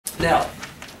Now,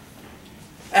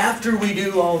 after we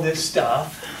do all this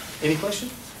stuff, any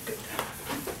questions?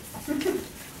 Good.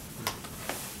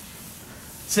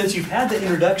 Since you've had the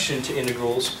introduction to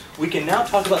integrals, we can now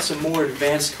talk about some more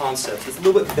advanced concepts. It's a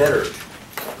little bit better.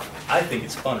 I think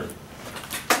it's funner.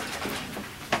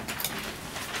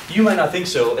 You might not think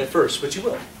so at first, but you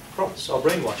will. I promise. I'll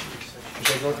brainwash you.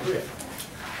 Just like North Korea.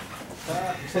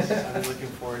 I've been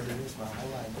looking forward to this my whole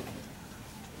life.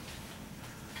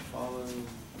 Follow.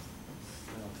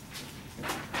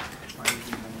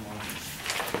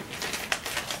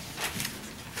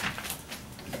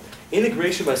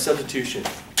 Integration by substitution.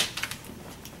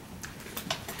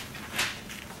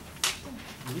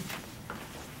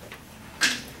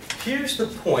 Here's the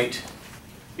point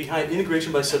behind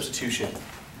integration by substitution.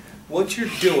 What you're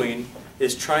doing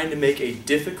is trying to make a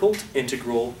difficult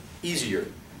integral easier.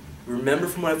 Remember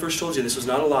from what I first told you, this was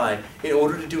not a lie. In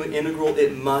order to do an integral,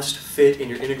 it must fit in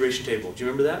your integration table. Do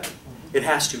you remember that? It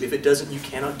has to. If it doesn't, you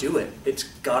cannot do it. It's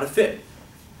got to fit.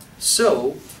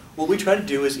 So, what we try to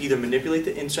do is either manipulate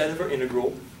the inside of our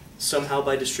integral somehow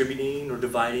by distributing or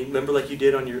dividing. Remember, like you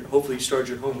did on your, hopefully you started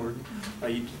your homework.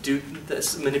 You do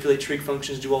this, manipulate trig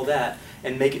functions, do all that,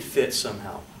 and make it fit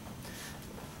somehow.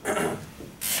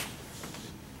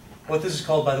 What this is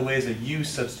called, by the way, is a U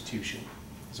substitution.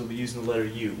 So we'll be using the letter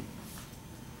U.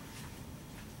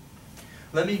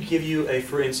 Let me give you a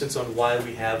for instance on why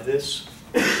we have this.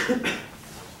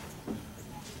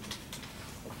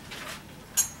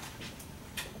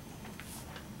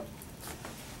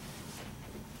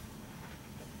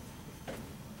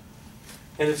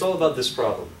 And it's all about this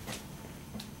problem.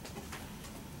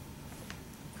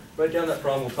 Write down that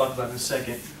problem, we'll talk about it in a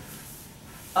second.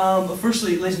 But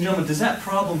firstly, ladies and gentlemen, does that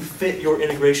problem fit your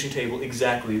integration table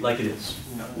exactly like it is?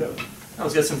 No. No,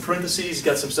 it's got some parentheses, it's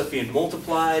got some stuff being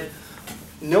multiplied.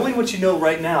 Knowing what you know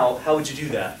right now, how would you do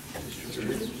that?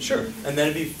 Sure. And then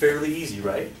it'd be fairly easy,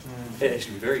 right? It'd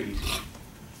actually be very easy.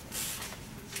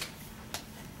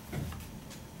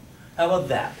 How about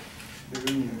that?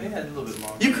 They had a little bit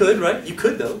longer. You could, right? You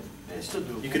could, though. Yeah, it's still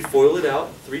doable. You could FOIL it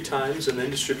out 3 times and then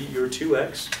distribute your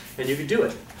 2x, and you could do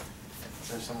it.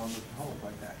 There's someone with homework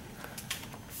like that.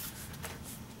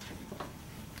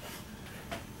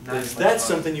 Is that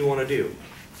something you want to do?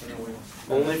 No.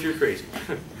 Only if you're crazy.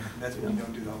 That's when you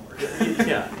don't do the homework.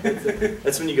 Yeah,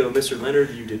 that's when you go, Mr. Leonard,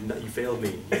 you failed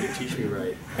me. You didn't teach me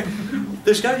right.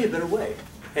 There's got to be a better way.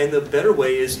 And the better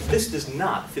way is, this does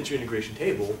not fit your integration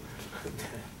table.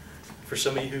 For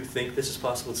some of you who think this is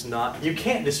possible, it's not. You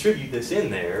can't distribute this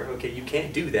in there. Okay, you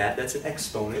can't do that. That's an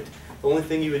exponent. The only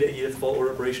thing you have to follow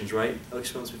order operations, right?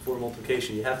 Exponents before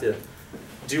multiplication. You have to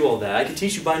do all that. I could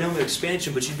teach you binomial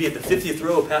expansion, but you'd be at the 50th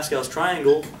row of Pascal's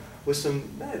triangle with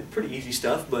some pretty easy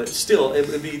stuff, but still,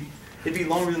 it'd be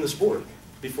longer than this board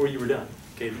before you were done.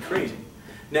 Okay, it'd be crazy.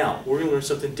 Now, we're going to learn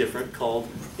something different called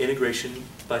integration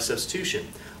by substitution.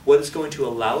 What it's going to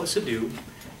allow us to do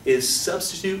is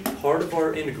substitute part of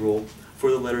our integral for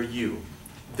the letter U,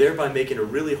 thereby making a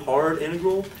really hard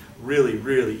integral really,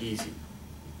 really easy.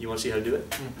 You want to see how to do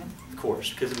it? Of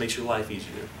course, because it makes your life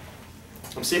easier.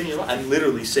 I'm saving your life. I'm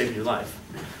literally saving your life.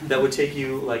 That would take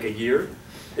you like a year.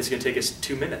 It's going to take us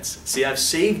 2 minutes. See, I've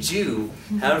saved you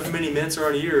however many minutes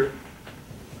are in a year,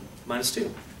 minus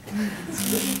 2.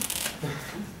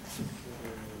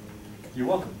 You're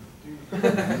welcome.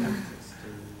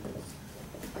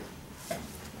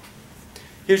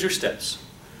 Here's your steps.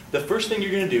 The first thing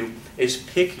you're going to do is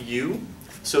pick U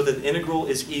so that the integral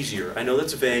is easier. I know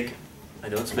that's vague. I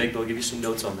know it's vague, but I'll give you some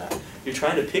notes on that. You're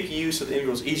trying to pick U so the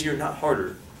integral is easier, not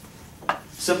harder.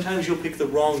 Sometimes you'll pick the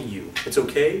wrong U. It's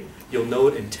okay. You'll know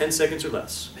it in 10 seconds or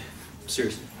less.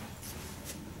 Seriously.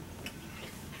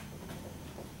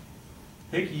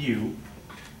 Pick U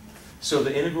so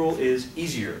the integral is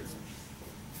easier.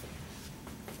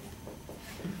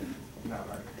 Not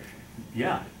harder.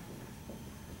 Yeah.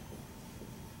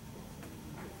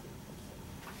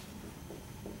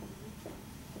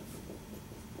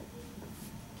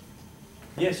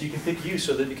 Yes, you can pick U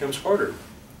so that it becomes harder. You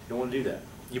don't want to do that.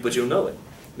 But you'll know it.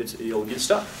 You'll get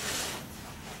stuck.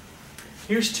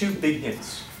 Here's 2 big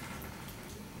hints.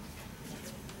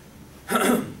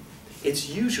 It's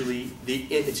usually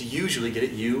get it? It's usually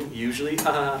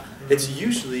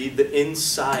the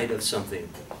inside of something.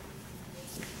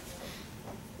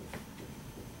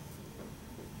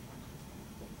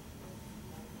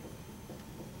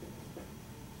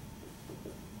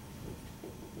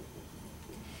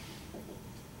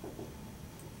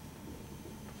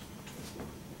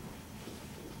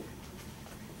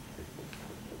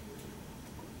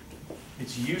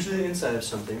 It's usually the inside of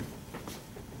something.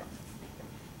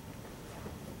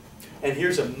 And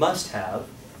here's a must-have.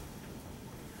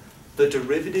 The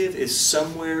derivative is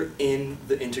somewhere in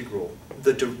the integral.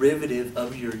 The derivative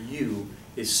of your u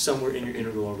is somewhere in your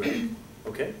integral already.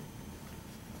 Okay?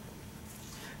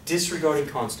 Disregarding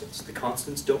constants. The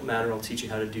constants don't matter. I'll teach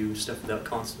you how to do stuff without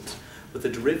constants. But the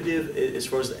derivative, as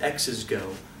far as the x's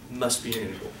go, must be an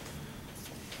integral.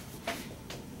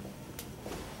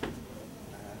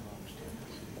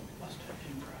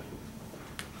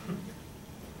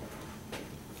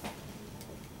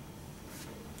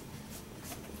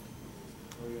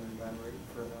 Are we going to elaborate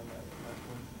further on that last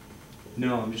one?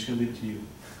 No, I'm just going to leave it to you.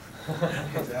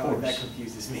 That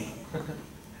confuses me.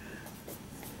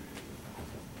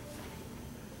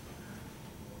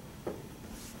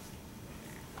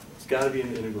 It's got to be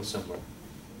an integral somewhere.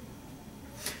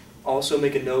 Also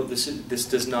make a note, this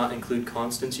does not include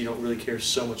constants. You don't really care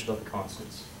so much about the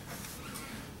constants.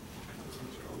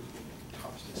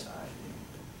 Tossed aside.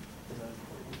 Is that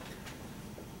important?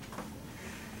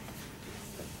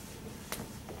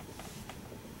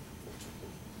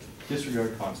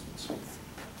 Disregard constants.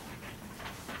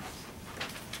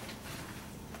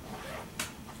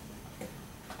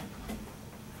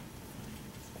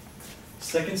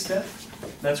 Second step,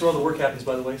 that's where all the work happens,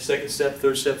 by the way. Second step,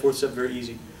 third step, fourth step, very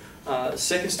easy.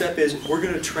 Second step is we're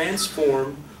going to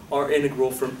transform our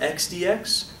integral from x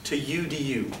dx to u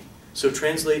du. So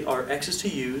translate our x's to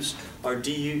u's, our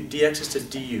dx's to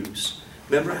du's.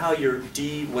 Remember how your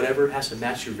d whatever has to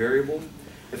match your variable?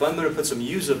 If I'm going to put some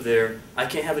u's up there, I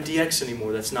can't have a dx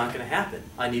anymore. That's not going to happen.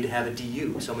 I need to have a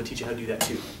du. So I'm going to teach you how to do that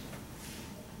too.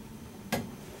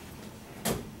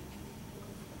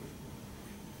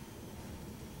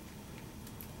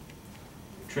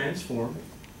 Transform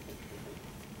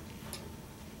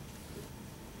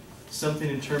something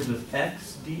in terms of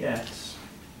x dx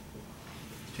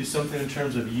to something in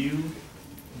terms of u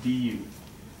du.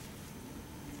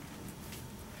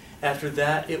 After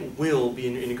that, it will be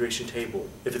in your integration table.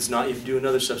 If it's not, you have to do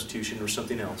another substitution or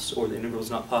something else, or the integral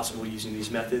is not possible using these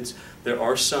methods. There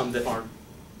are some that are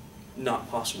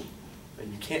not possible,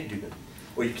 and you can't do them.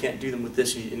 Or you can't do them with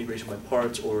this, you need integration by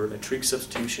parts, or a trig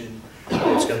substitution,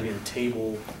 or it's got to be in a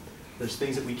table. There's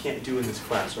things that we can't do in this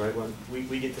class, all right? Well,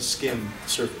 we get to skim the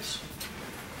surface.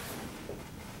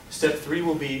 Step 3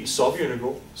 will be solve your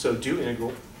integral, so do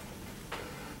integral.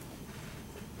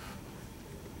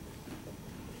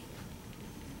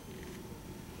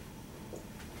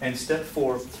 And step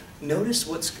 4, notice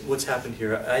what's happened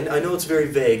here. I know it's very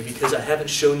vague because I haven't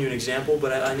shown you an example,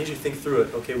 but I need you to think through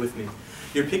it, okay, with me.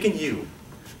 You're picking u.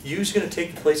 U's going to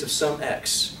take the place of some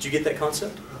x. Do you get that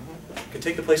concept? It can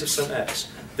take the place of some x.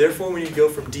 Therefore, when you go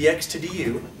from dx to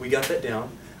du, we got that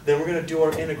down, then we're going to do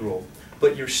our integral.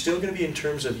 But you're still going to be in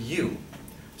terms of u.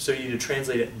 So you need to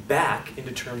translate it back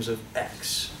into terms of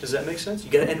x. Does that make sense?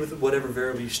 You got to end with whatever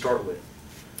variable you start with.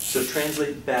 So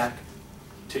translate back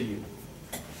to u.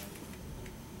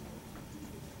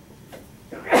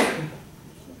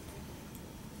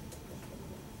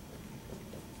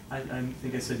 I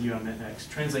think I said u, I meant x.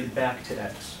 Translate back to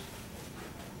x.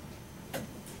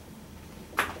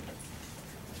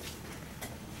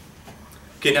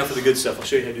 Okay, now for the good stuff. I'll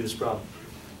show you how to do this problem.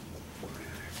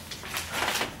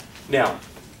 Now,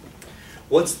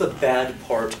 what's the bad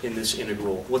part in this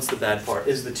integral? What's the bad part?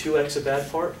 Is the 2x a bad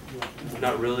part?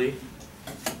 Not really.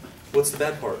 What's the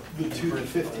bad part? The 2 to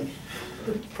 50.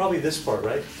 Probably this part,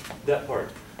 right? That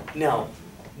part. Now,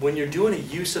 when you're doing a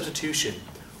u substitution,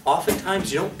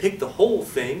 oftentimes you don't pick the whole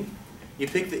thing, you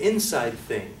pick the inside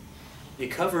thing. You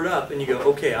cover it up and you go,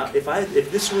 okay,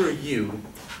 if this were a u,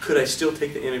 could I still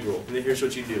take the integral? And then here's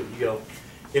what you do. You go,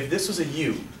 if this was a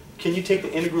u, can you take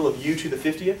the integral of u to the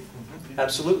 50th?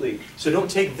 Absolutely. So don't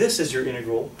take this as your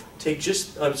integral. Take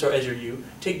just, I'm sorry, as your u.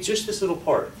 Take just this little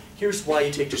part. Here's why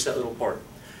you take just that little part.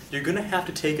 You're going to have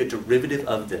to take a derivative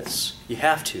of this. You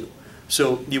have to.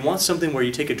 So you want something where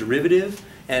you take a derivative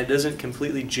and it doesn't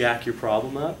completely jack your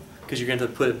problem up because you're going to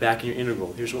have to put it back in your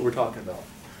integral. Here's what we're talking about.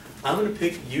 I'm going to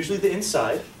pick usually the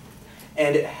inside,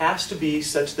 and it has to be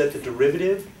such that the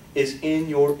derivative is in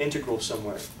your integral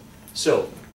somewhere. So,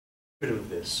 derivative of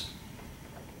this.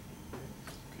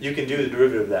 You can do the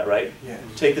derivative of that, right? Yeah.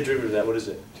 Take the derivative of that. What is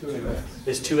it? 2x.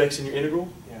 Is 2x in your integral?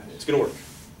 Yeah. It's going to work.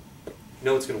 You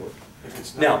know it's going to work. If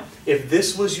it's not, Now, if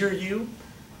this was your u,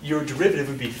 your derivative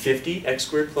would be 50 x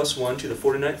squared plus 1 to the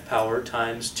 49th power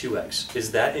times 2x.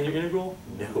 Is that in your integral?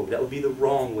 No, that would be the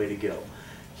wrong way to go.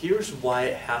 Here's why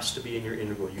it has to be in your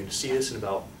integral. You're going to see this in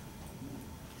about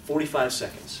 45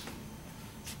 seconds.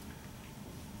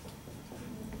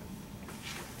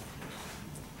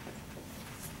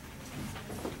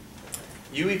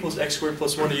 U equals x squared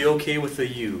plus 1. Are you okay with the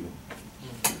u?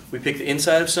 We pick the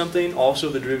inside of something. Also,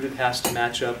 the derivative has to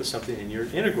match up with something in your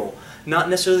integral. Not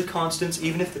necessarily constants.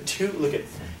 Even if the 2,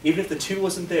 even if the 2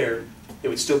 wasn't there, it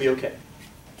would still be okay.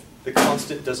 The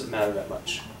constant doesn't matter that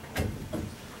much.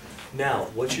 Now,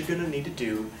 what you're going to need to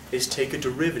do is take a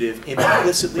derivative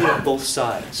implicitly of both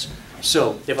sides.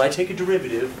 So, if I take a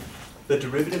derivative, the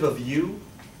derivative of u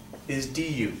is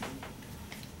du.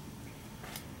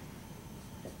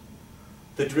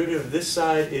 The derivative of this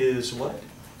side is what?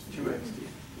 2x.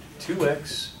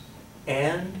 2x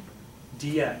and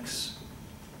dx.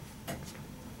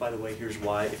 By the way, here's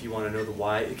why, if you want to know the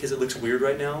why, because it looks weird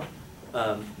right now.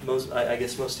 I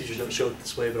guess most teachers don't show it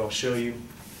this way, but I'll show you.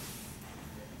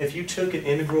 If you took an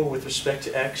integral with respect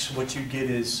to x, what you get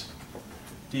is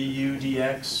du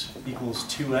dx equals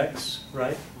 2x,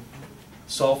 right?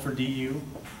 Solve for du.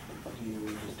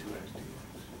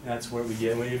 That's where we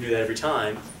get, when you do that every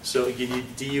time. So you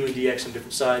need du and dx on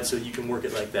different sides, so you can work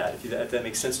it like that. If that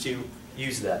makes sense to you,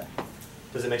 use that.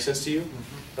 Does it make sense to you?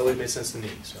 That would make sense to me.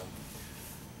 So,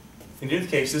 in either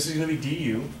case, this is going to be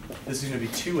du. This is going to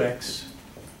be 2x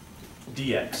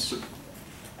dx.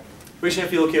 Raise your hand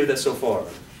if you feel okay with that so far.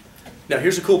 Now,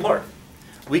 here's the cool part.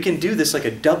 We can do this like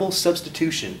a double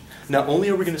substitution. Not only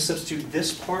are we going to substitute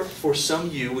this part for some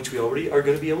u, which we already are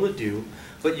going to be able to do,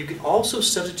 but you can also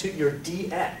substitute your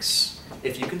dx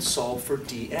if you can solve for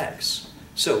dx.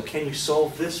 So, can you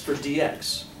solve this for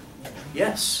dx?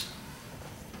 Yes.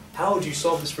 How would you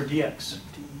solve this for dx?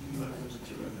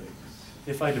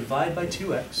 If I divide by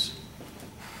 2x,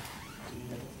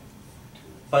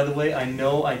 by the way, I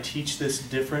know I teach this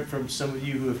different from some of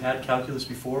you who have had calculus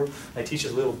before. I teach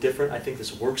it a little different. I think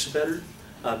this works better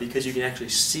because you can actually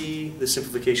see the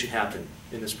simplification happen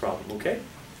in this problem, okay?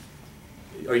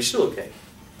 Are you still okay?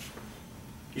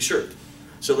 You sure?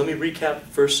 So let me recap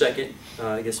for a second.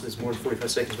 I guess it's more than 45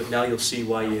 seconds, but now you'll see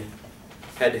why you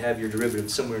had to have your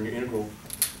derivative somewhere in your integral.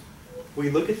 We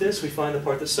look at this, we find the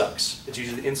part that sucks. It's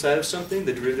usually the inside of something,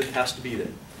 the derivative has to be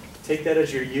there. Take that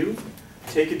as your u.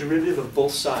 Take a derivative of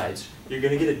both sides. You're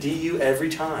going to get a du every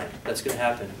time. That's going to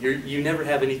happen. You never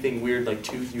have anything weird like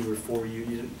 2u or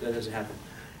 4u. That doesn't happen.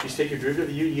 You just take your derivative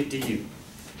of u, you get du.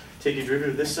 Take your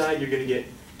derivative of this side, you're going to get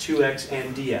 2x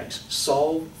and dx.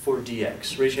 Solve for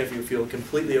dx. Raise your hand if you feel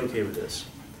completely okay with this.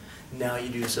 Now you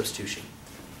do the substitution.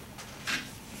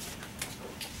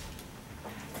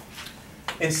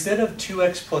 Instead of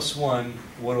 2x plus 1,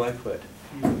 what do I put?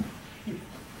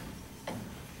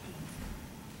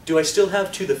 Do I still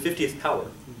have to the 50th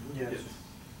power? Yes.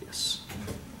 Yes.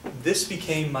 This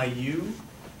became my u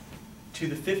to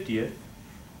the 50th.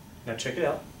 Now check it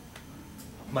out.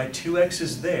 My 2x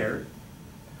is there,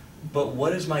 but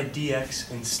what is my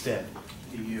dx instead?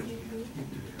 du.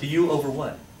 Du over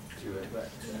what? 2x.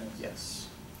 Yes.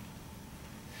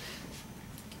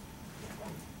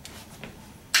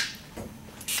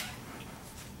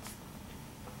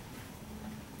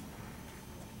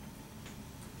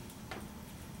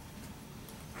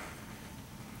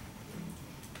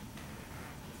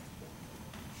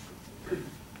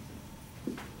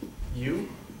 U,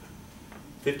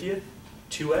 50th,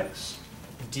 2x,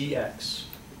 dx.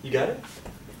 You got it?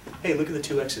 Hey, look at the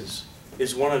 2 x's.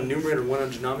 Is one on numerator, one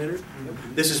on denominator?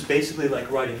 This is basically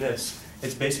like writing this.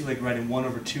 It's basically like writing 1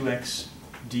 over 2x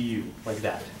du, like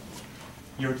that.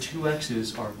 Your 2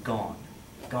 x's are gone.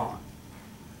 Gone.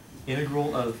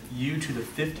 Integral of u to the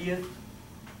 50th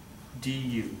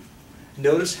du.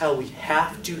 Notice how we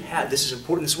have to have, this is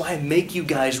important, this is why I make you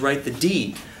guys write the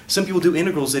d. Some people do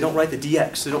integrals, they don't write the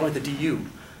dx, they don't write the du.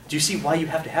 Do you see why you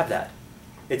have to have that?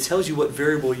 It tells you what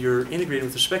variable you're integrating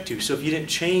with respect to. So if you didn't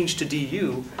change to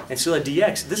du and still had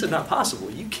dx, this is not possible.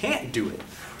 You can't do it.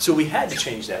 So we had to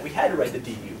change that. We had to write the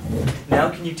du. Now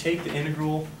can you take the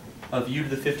integral of u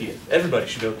to the 50th? Everybody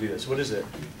should be able to do this. What is it?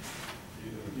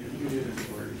 U to the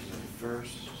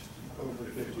first over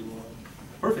 51.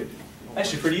 Perfect.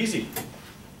 Actually pretty easy.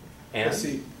 And? Let's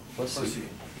see. Let's see.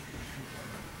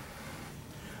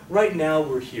 Right now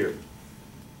we're here.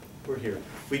 We're here.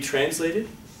 We translated.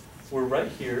 We're right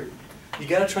here. You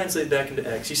got to translate back into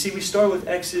x. You see, we start with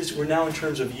x's. We're now in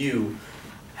terms of u.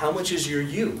 How much is your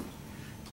u?